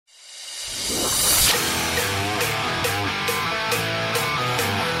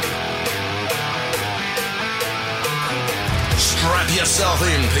yourself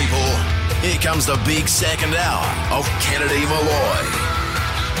in, people. Here comes the big second hour of Kennedy Molloy.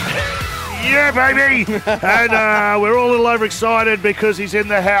 Yeah, baby! And we're all a little overexcited because he's in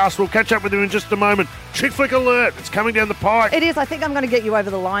the house. We'll catch up with him in just a moment. Chick flick alert. It's coming down the pike. It is. I think I'm going to get you over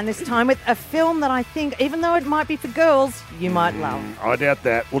the line this time with a film that I think, even though it might be for girls, you might love. I doubt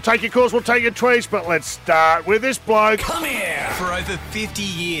that. We'll take your calls, we'll take your tweets, but let's start with this bloke. Come here! For over 50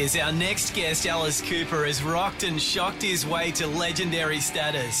 years, our next guest, Alice Cooper, has rocked and shocked his way to legendary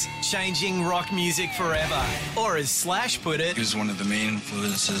status, changing rock music forever. Or as Slash put it, he was one of the main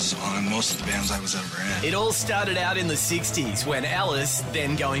influences on most of the bands I was ever in. It all started out in the 60s when Alice,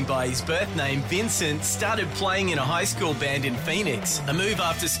 then going by his birth name Vincent, started playing in a high school band in Phoenix. A move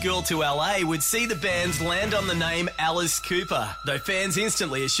after school to LA would see the bands land on the name Alice Cooper, though fans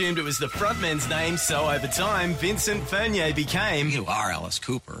instantly assumed it was the frontman's name, so over time, Vincent Fournier became... You are Alice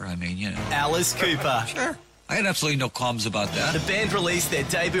Cooper, Alice Cooper. Sure. I had absolutely no qualms about that. The band released their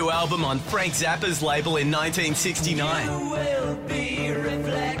debut album on Frank Zappa's label in 1969.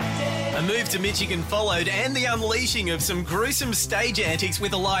 A move to Michigan followed, and the unleashing of some gruesome stage antics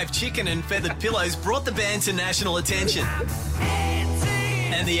with a live chicken and feathered pillows brought the band to national attention.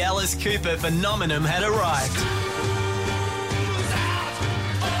 And the Alice Cooper phenomenon had arrived.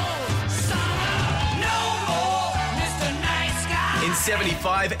 In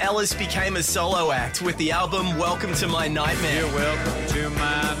 75, Alice became a solo act with the album Welcome to My Nightmare. You're welcome to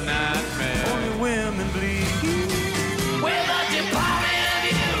my nightmare. Only women bleed.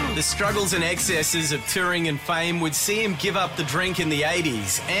 The struggles and excesses of touring and fame would see him give up the drink in the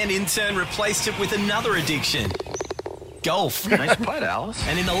 80s and in turn replaced it with another addiction. Golf. Nice putt, Alice.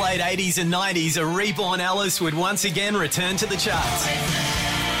 And in the late 80s and 90s, a reborn Alice would once again return to the charts.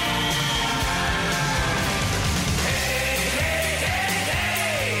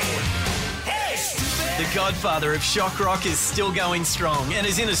 The godfather of shock rock is still going strong and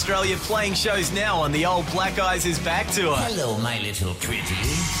is in Australia playing shows now on the old Black Eyes Is Back tour. Hello, my little pretty.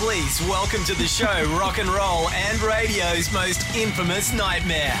 Please welcome to the show rock and roll and radio's most infamous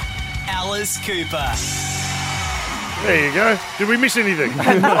nightmare, Alice Cooper. There you go. Did we miss anything?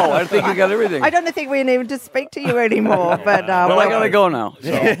 No, I think we got everything. I don't think we need to speak to you anymore, but... well, I got to go now.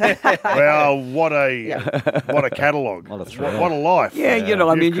 So. Well, what a catalogue. What a life. Yeah, you know,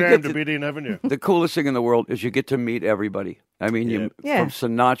 I mean, you crammed get a bit in, haven't you? The coolest thing in the world is you get to meet everybody. I mean, from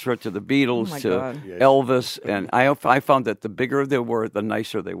Sinatra to the Beatles to Elvis, and I found that the bigger they were, the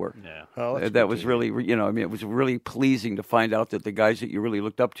nicer they were. Yeah. Oh, that was really, you know, I mean, it was really pleasing to find out that the guys that you really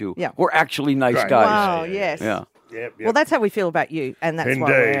looked up to were actually nice guys. Wow, yes. Yeah. Yep. Well, that's how we feel about you, and that's Indeed.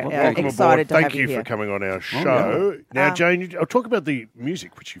 why we're excited to Thank have you here. for coming on our show. Now, Jane, I'll talk about the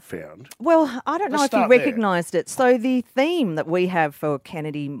music which you found. Well, I don't know if you recognised it. So the theme that we have for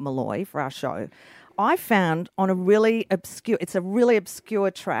Kennedy Molloy for our show, I found on a really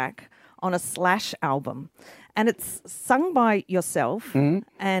obscure track on a Slash album. And it's sung by yourself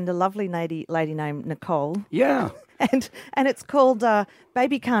and a lovely lady named Nicole. Yeah. And it's called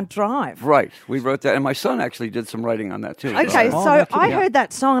Baby Can't Drive. Right. We wrote that. And my son actually did some writing on that too. Okay, so I heard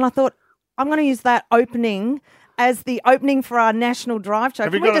that song and I thought, I'm going to use that opening as the opening for our National Drive show.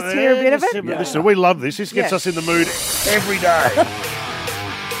 Can we just hear a bit of it? Listen, we love this. This gets us in the mood every day.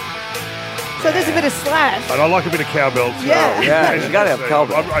 So there's a bit of Slash. And I like a bit of cowbell too. Yeah, you got to have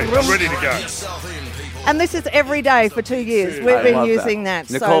cowbell. I'm ready to go. And this is every day for 2 years. We've been using that.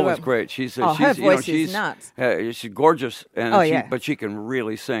 Nicole was great. She's her voice is nuts. She's gorgeous, and but she can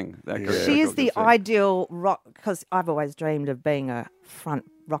really sing. She is the ideal rock, because I've always dreamed of being a front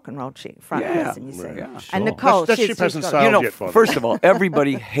rock and roll chick, front person, you see. Yeah, sure. And Nicole, that ship hasn't sailed yet. First of all,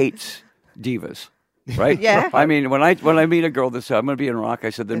 everybody hates divas, right? Yeah. I mean, when I meet a girl that says I'm going to be in rock, I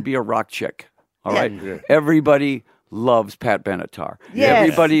said then be a rock chick. All right. Yeah. Everybody loves Pat Benatar. Yes.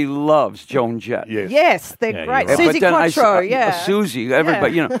 Everybody loves Joan Jett. Yes, they're great. Susie Quattro, Susie,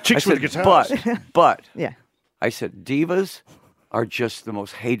 everybody, you know. Chicks with guitars. But I said divas are just the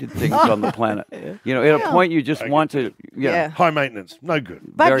most hated things on the planet. You know, at a point you just want to, high maintenance, no good.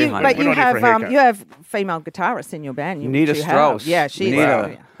 But you have female guitarists in your band. Nita Strauss. Yeah, she's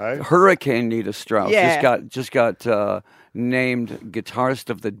Hurricane Nita Strauss. Yeah. Just got named Guitarist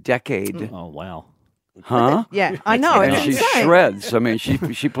of the Decade. Oh, wow. Huh? Yeah, I know. And she shreds. I mean,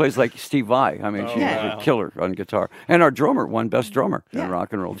 she plays like Steve Vai. I mean, she's a killer on guitar. And our drummer won Best Drummer in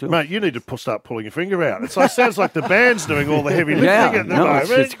rock and roll, too. Mate, you need to start pulling your finger out. It sounds like the band's doing all the heavy lifting at the moment.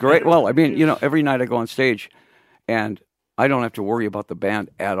 It's great. Well, I mean, you know, every night I go on stage and I don't have to worry about the band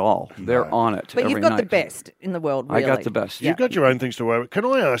at all. They're on it. But every you've got night. the best in the world, really. I got the best. You've got your own things to worry about. Can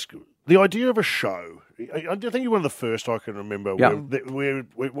I ask, the idea of a show, I think you're one of the first I can remember where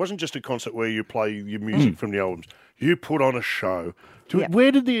it wasn't just a concert where you play your music from the albums. You put on a show.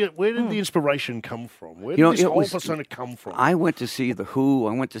 Where did the inspiration come from? Where did this whole persona come from? I went to see The Who.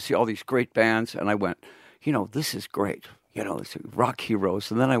 I went to see all these great bands, and I went, this is great. It's rock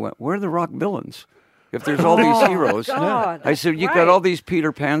heroes. And then I went, where are the rock villains? If there's all these heroes, God, I said, you've got all these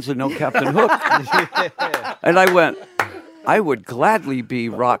Peter Pans and no Captain Hook. And I went, I would gladly be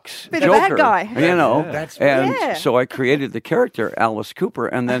Rock's Be Joker. the bad guy. So I created the character, Alice Cooper.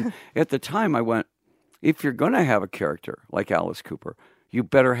 And then at the time I went, if you're going to have a character like Alice Cooper, you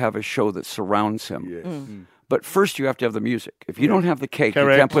better have a show that surrounds him. Yes. But first you have to have the music. If you don't have the cake, you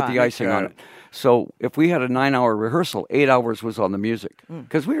can't put the icing on it. So if we had a 9-hour rehearsal, 8 hours was on the music.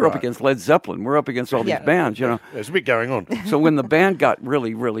 Because we were up against Led Zeppelin. We're up against all these bands, There's a bit going on. So when the band got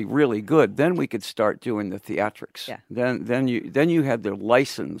really, really, really good, then we could start doing the theatrics. Yeah. Then you had the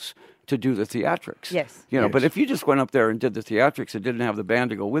license to do the theatrics. Yes. But if you just went up there and did the theatrics and didn't have the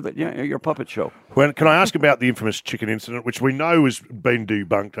band to go with it, you're a puppet show. Can I ask about the infamous chicken incident, which we know has been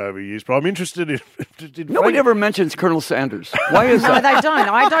debunked over years, but I'm interested in... Nobody ever mentions Colonel Sanders. Why is that? No, they don't.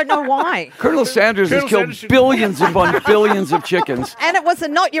 I don't know why. Colonel Sanders has killed billions upon billions of chickens. And it was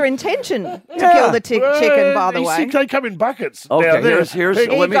not your intention to kill the chicken, by the way. They come in buckets. Okay, now, here's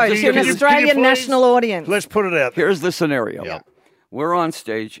let me just give you an Australian national audience. Let's put it out there. Here's the scenario. Yeah. We're on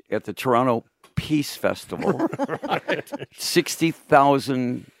stage at the Toronto Peace Festival.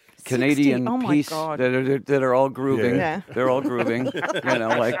 60,000 Canadian peace that are all grooving. Yeah. They're all grooving.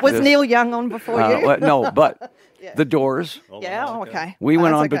 Was Neil Young on before you? No, but the Doors. Okay. We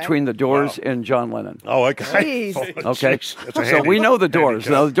went on between the Doors and John Lennon. Oh, okay. Jeez. Okay. So we know the Doors.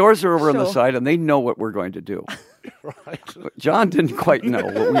 Now the Doors are over on the side, and they know what we're going to do. Right. John didn't quite know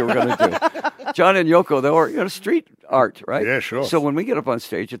what we were going to do. John and Yoko, they were street art, right? Yeah, sure. So when we get up on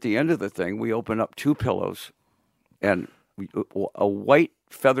stage at the end of the thing, we open up 2 pillows, and a white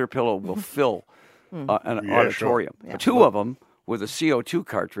feather pillow will fill an auditorium. Sure. 2 of them with a CO2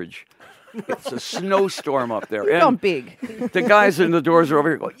 cartridge. It's a snowstorm up there. You've gone big. The guys in the Doors are over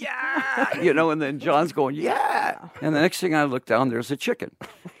here going, yeah! And then John's going, yeah! And the next thing I look down, there's a chicken.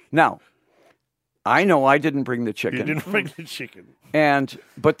 Now, I know I didn't bring the chicken. You didn't bring the chicken.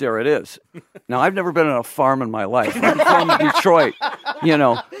 But there it is. Now, I've never been on a farm in my life. I'm from Detroit.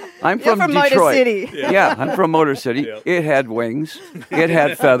 I'm from Detroit. Motor City. Yeah, I'm from Motor City. Yeah. It had wings. It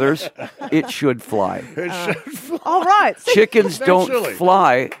had feathers. It should fly. All right. Chickens don't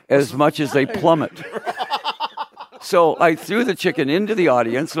fly as much as they plummet. So I threw the chicken into the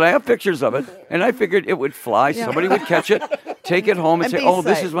audience, and I have pictures of it, and I figured it would fly. Yeah. Somebody would catch it, take it home, and say, "Oh,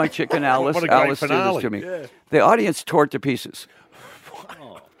 this is my chicken, Alice. Alice did this to me." Yeah. The audience tore it to pieces.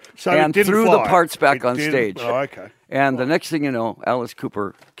 So and threw fly. the parts back on stage. Oh, okay. And the next thing you know, Alice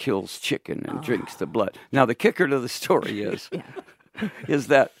Cooper kills chicken and drinks the blood. Now, the kicker to the story is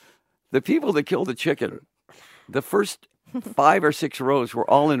that the people that killed the chicken, the first 5 or 6 rows were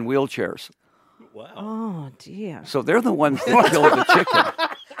all in wheelchairs. Wow. Oh, dear. So they're the ones that killed the chicken.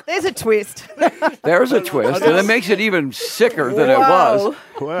 There's a twist. There's a twist, and it makes it even sicker than it was.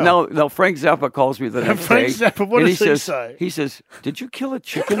 Wow. Now, Frank Zappa calls me the next day. Zappa, what does he say? He says, "Did you kill a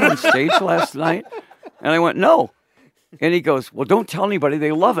chicken on stage last night?" And I went, "No." And he goes, "Well, don't tell anybody.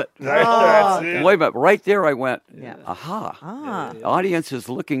 They love it." That's it. Wait a minute. Right there, I went, aha. The audience is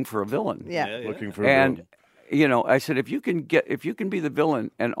looking for a villain. Looking for a villain. And, I said, if you can be the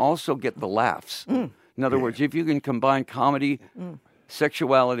villain and also get the laughs. In other words, if you can combine comedy,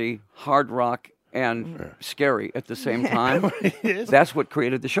 sexuality, hard rock, and scary at the same time, that's what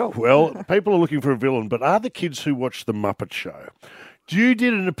created the show. Well, people are looking for a villain, but are the kids who watch The Muppet Show? You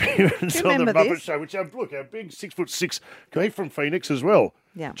did an appearance on The Muppet Show, which, look, our big 6'6" guy from Phoenix as well.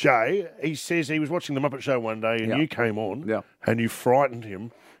 Yeah. Jay, he says he was watching The Muppet Show one day and you came on and you frightened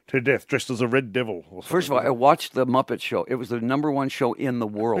him to death, dressed as a red devil. First of all, I watched The Muppet Show. It was the #1 show in the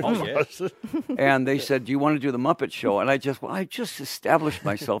world. And they said, "Do you want to do The Muppet Show?" And I just established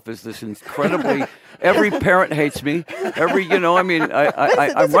myself as this incredibly, every parent hates me. I'm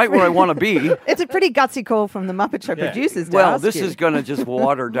right where I want to be. It's a pretty gutsy call from the Muppet Show producers to Well, ask this you. is going to just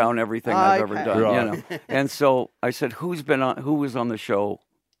water down everything I've ever done. Right. And so I said, who was on the show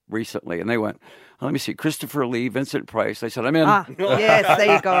recently? And they went, let me see, Christopher Lee, Vincent Price. I said, I'm in. Yes,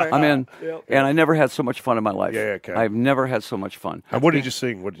 there you go. I'm in. And I never had so much fun in my life. Yeah, okay. I've never had so much fun. And what did you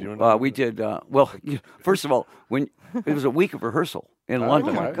sing? What did you we did, first of all, when it was a week of rehearsal in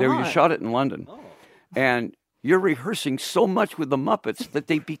London. My God. You shot it in London. And you're rehearsing so much with the Muppets that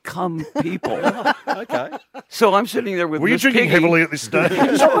they become people. Okay. So I'm sitting there with Were you Miss drinking Piggy. heavily at this stage?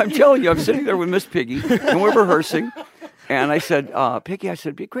 No, I'm telling you, I'm sitting there with Miss Piggy, and we're rehearsing. And I said, Piggy, I said,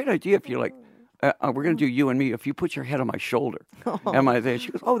 it'd be a great idea if you like, we're going to do you and me, if you put your head on my shoulder. And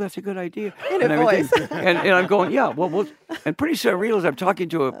she goes, oh, that's a good idea. In a voice. And I'm going, yeah, well, and pretty soon I realize I'm talking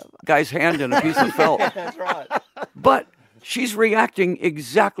to a guy's hand in a piece of felt. That's right. But she's reacting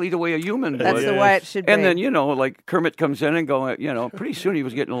exactly the way a human would. That's the way it should be. And then, like Kermit comes in and going, pretty soon he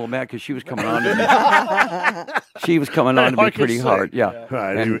was getting a little mad because she was coming on to me. She was coming on to me pretty hard. Yeah.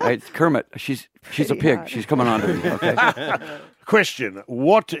 Right. And Kermit, she's a pig. hard. She's coming on to me. Okay. Question,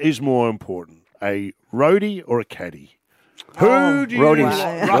 what is more important, a roadie or a caddy? Who do you...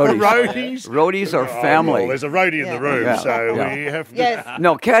 Roadies. Roadies? Roadies are Oh, family. well, there's a roadie in the room, Yeah. so Yeah. we have to... Yes.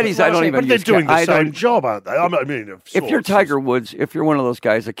 No, caddies, I don't even But they're use doing the I same don't- job, aren't they? I mean, of If you're sorts. Tiger Woods, if you're one of those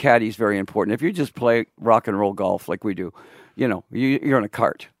guys, a caddy's very important. If you just play rock and roll golf like we do, you're in a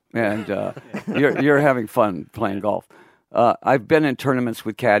cart and you're having fun playing golf. I've been in tournaments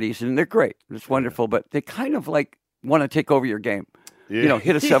with caddies, and they're great. It's wonderful, but they kind of like want to take over your game. Yeah.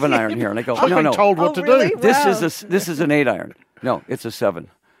 Hit a 7-iron here, and I go, I've been no. told what to really? do. Wow. This is an 8-iron. No, it's a 7.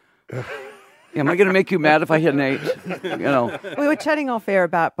 Am I going to make you mad if I hit an 8? We were chatting off air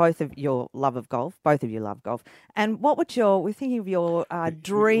about both of your love of golf. Both of you love golf. And what would we're thinking of your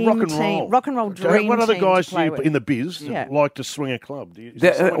dream Rock and team, roll. rock and roll dream What other team guys to play do with? in the biz Yeah. like to swing a club? Is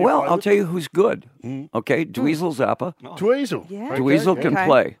there someone you Well, play I'll with? tell you who's good. Okay, Dweezil Zappa. Dweezil. Yeah. Dweezil can Okay.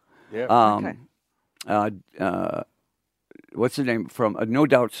 play. Yeah. Okay. What's the name from No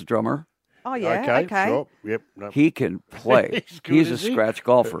Doubt's drummer? Oh, yeah. Okay. Sure. Yep. No. He can play. He's good, He's a is he? scratch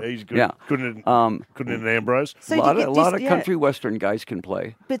golfer. He's good. Yeah. Couldn't in Ambrose. So a you lot get of, lot of yeah. country western guys can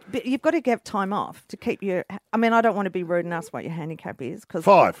play. But you've got to get time off to keep your... I mean, I don't want to be rude and ask what your handicap is. 'Cause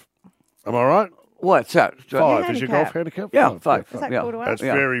 5. Am I right? What's that? 5 is your handicap. golf handicap? Yeah, 5. Is that yeah. cool to That's ask?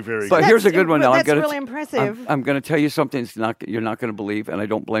 Yeah. very, very But good. here's a good one now. That's I'm gonna really impressive. I'm going to tell you something you're not going to believe, and I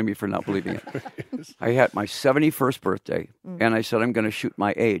don't blame you for not believing it. I had my 71st birthday, and I said I'm going to shoot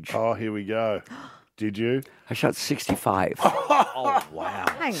my age. Oh, here we go. Did you? I shot 65. Oh, wow.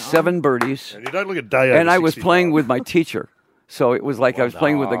 Hang on. 7 birdies. And you don't look a day over And I was 65. playing with my teacher. So it was like I was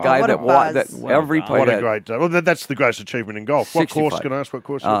playing with the guy What a that buzz. every player What a had. great day. Well, that's the greatest achievement in golf. What 65. course, can I ask what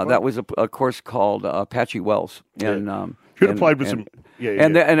course you were That was a course called Apache Wells. And, Should have played with some... Yeah,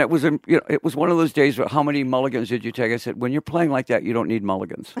 And yeah. and it was it was one of those days where how many mulligans did you take? I said, when you're playing like that, you don't need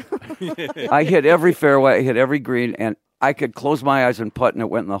mulligans. I hit every fairway, I hit every green, and I could close my eyes and putt, and it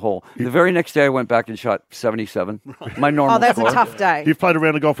went in the hole. The very next day, I went back and shot 77. My normal Oh, that's score. a tough day. You've played a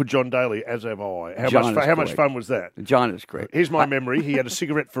round of golf with John Daly, as have I. John is How much great. fun was that? John is great. Here's my memory. He had a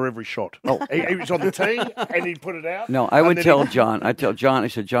cigarette for every shot. Oh, he was on the tee, and he'd put it out. No, I and would then tell he- John. I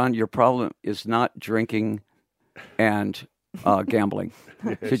said, John, your problem is not drinking and gambling.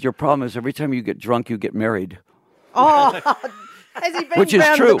 I said, your problem is every time you get drunk, you get married. Oh, has he been Which is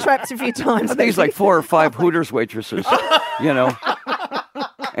found true. in the traps a few times? I think it's like 4 or 5 Hooters waitresses,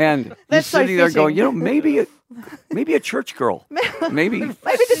 And That's he's so sitting there fitting. going, maybe a church girl. Maybe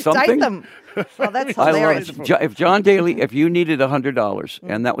just something. date them. Oh, that's I hilarious. love if John Daly, if you needed $100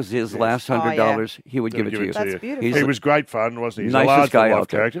 and that was his last $100, he would give it to you. That's beautiful. He's He a- was great fun, wasn't he? He's Nicest a large guy life out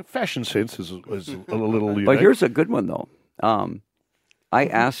there. character. Fashion sense is a little unique. But here's a good one, though. I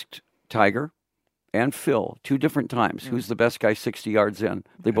asked Tiger and Phil 2 different times, who's the best guy 60 yards in?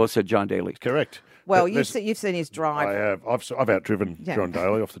 They both said John Daly. Correct. Well, There's- you've seen his I drive. have. I've outdriven Yeah. John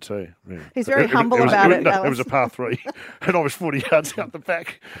Daly off the tee. Yeah. He's very humble about it, No, it Alice. was a par 3, and I was 40 yards out the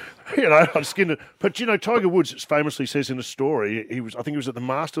back. I skinned it. But Tiger Woods famously says in a story, I think he was at the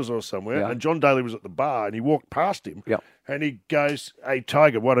Masters or somewhere, Yeah. and John Daly was at the bar, and he walked past him, Yeah. and he goes, "Hey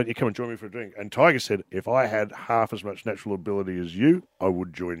Tiger, why don't you come and join me for a drink?" And Tiger said, "If I had half as much natural ability as you, I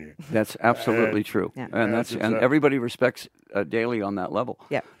would join you." That's absolutely true, Yeah. and and everybody respects Daly on that level.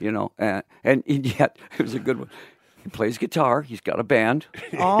 Yeah. And yet it was a good one. He plays guitar. He's got a band,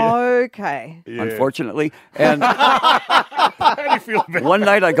 Okay. Yeah. unfortunately. And How do you feel about one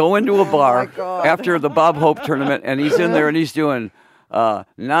night I go into a bar God. after the Bob Hope tournament, and he's in there and he's doing knock,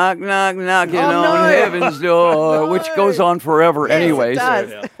 knock, knocking on no. heaven's door, which goes on forever Yes, it anyways.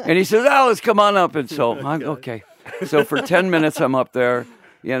 does. And he says, Alice, come on up. And so I'm okay. So for 10 minutes I'm up there,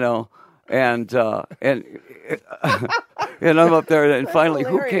 and and I'm up there, and finally,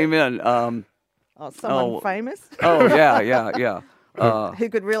 who hilarious. came in? Someone famous Oh, yeah. who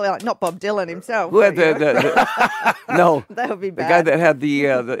could really not Bob Dylan himself. Who had but, no, that would be the bad. guy that had the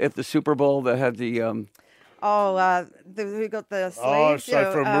at the Super Bowl that had the who got the sleeves?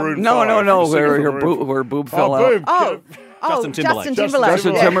 so from Maroon no, Five, no, the singer where from her Maroon boob, where her boob fell Oh, out. boom. Justin Timberlake.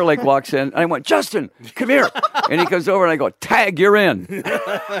 Justin Timberlake walks in, and I went, Justin, come here. And he comes over, and I go, tag, you're in.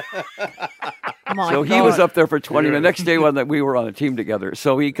 So he was up there for 20 minutes. The next day when we were on a team together.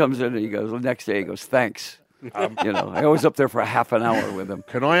 So he comes in, and he goes, the next day, he goes, thanks. I was up there for a half an hour with him.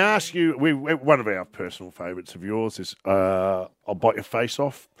 Can I ask you, one of our personal favourites of yours is I'll Bite Your Face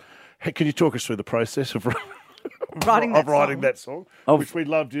Off. Hey, can you talk us through the process of writing that song, which we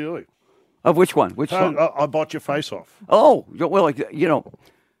love dearly? Of which one? Which song? I'll Bite Your Face Off. Oh, well,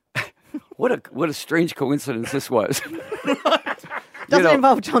 what a strange coincidence this was. Doesn't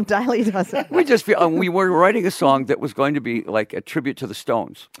involve John Daly, does it? We just feel we were writing a song that was going to be like a tribute to the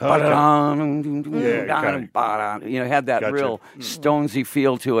Stones. Had that real Stonesy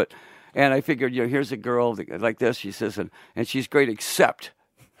feel to it. And I figured, here's a girl like this, she says, and she's great, except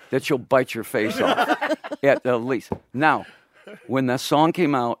that she'll bite your face off at the least. Now, when that song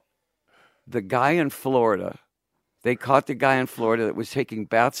came out, the guy in Florida, they caught the guy in Florida that was taking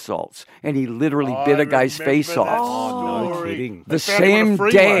bath salts, and he literally bit a guy's face off. No kidding. The same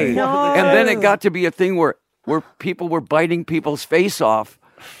day. No. And then it got to be a thing where people were biting people's face off.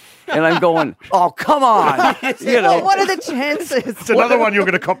 And I'm going, oh, come on. What are the chances? It's another one you're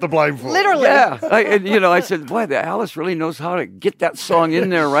going to cop the blame for. Literally. Yeah. I said, boy, Alice really knows how to get that song in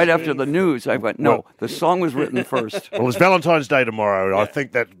there right after the news. I went, no, the song was written first. Well, it's Valentine's Day tomorrow. I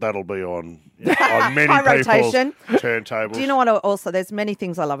think that'll be on many people's turntables. Do you know what also? There's many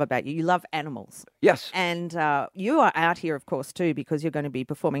things I love about you. You love animals. Yes. And you are out here, of course, too, because you're going to be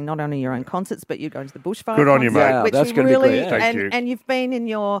performing not only your own concerts, but you're going to the bushfire Good on you, mate. Yeah, that's going to be great. Thank you. And you've been in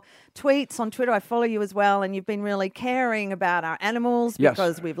your tweets on Twitter. I follow you as well, and you've been really caring about our animals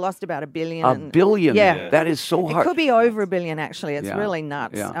because we've lost about 1 billion. 1 billion? Yeah. That is so hard. It could be over 1 billion, actually. It's really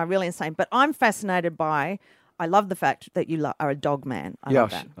nuts. Yeah. Really insane. But I'm fascinated by... I love the fact that you are a dog man. I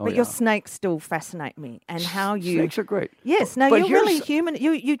love that. But your snakes still fascinate me. And how you... Snakes are great. Yes. No, you're really human.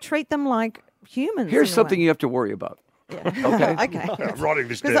 You treat them like humans. Here's something you have to worry about. Yeah. Okay. I'm writing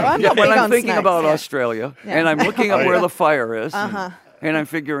this down. When I'm thinking about Australia and I'm looking at where the fire is and I'm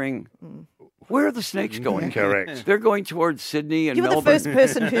figuring... Where are the snakes going? Correct. They're going towards Sydney and Melbourne. You were the first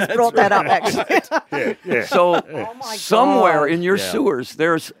person who's brought that up, actually. So somewhere in your sewers,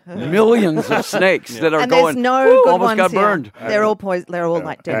 there's millions of snakes that are going. And there's no good almost ones got here. burned. They're all poison. They're all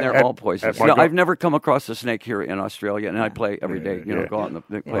like dead. And they're all poisonous. No, I've never come across a snake here in Australia, and I play every day. Go out and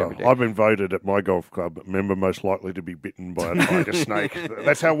play every day. I've been voted at my golf club member most likely to be bitten by a tiger snake.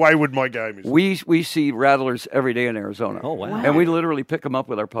 That's how wayward my game is. We see rattlers every day in Arizona. Oh, wow. And we literally pick them up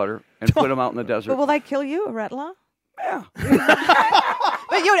with our putter and put them out in the desert. But will they kill you, a rattler? Yeah.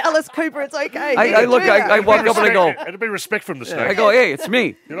 But you're Alice Cooper, it's okay. I walk up and I go... It'll be respect from the snake. I go, hey, it's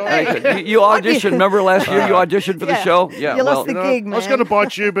me. You auditioned, remember last year you auditioned for the show? Yeah. You lost the gig, man. I was going to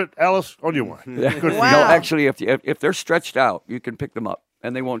bite you, but Alice, on your way. Yeah. Good wow. No, actually, if they're stretched out, you can pick them up.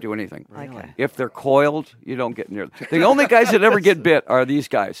 And they won't do anything. Okay. If they're coiled, you don't get near them. The only guys that ever get bit are these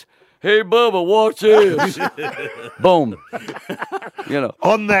guys. Hey, Bubba, watch this. Boom.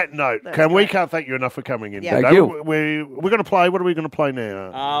 On that note, we can't thank you enough for coming in. Thank you. We're going to play. What are we going to play now?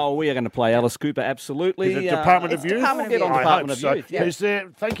 Oh, we are going to play Alice Cooper, absolutely. Is it Department of Youth? Department of Youth. Department of Youth. Is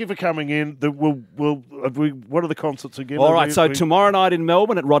there? Thank you for coming in. What are the concerts again? All right, so tomorrow night in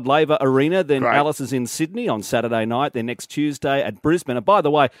Melbourne at Rod Laver Arena, then Great. Alice is in Sydney on Saturday night, then next Tuesday at Brisbane. And by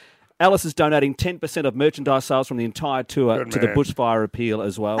the way, Alice is donating 10% of merchandise sales from the entire tour to the bushfire appeal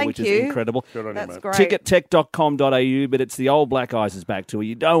as well, which is incredible. Good on That's you, great. Tickettech.com.au, but it's the Old Black Eyes Back tour.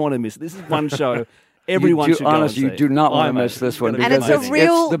 You don't want to miss it. This is one show everyone should go and see. You do not want to miss this one And because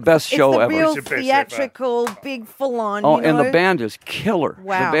it's the best show ever. It's a real theatrical, big full-on, and the band is killer.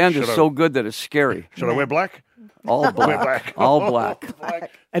 Wow. The band is so good that it's scary. Should I wear black? All black. All black.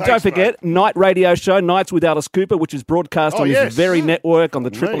 And don't forget, Night Radio Show, Nights with Alice Cooper, which is broadcast on this very network, on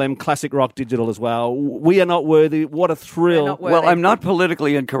the Triple M Classic Rock Digital as well. We are not worthy. What a thrill. Well, I'm not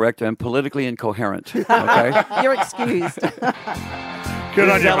politically incorrect. I'm politically incoherent. Okay? You're excused. Good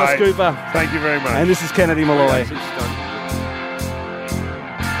on you, Alice mate. Cooper. Thank you very much. And this is Kennedy Molloy.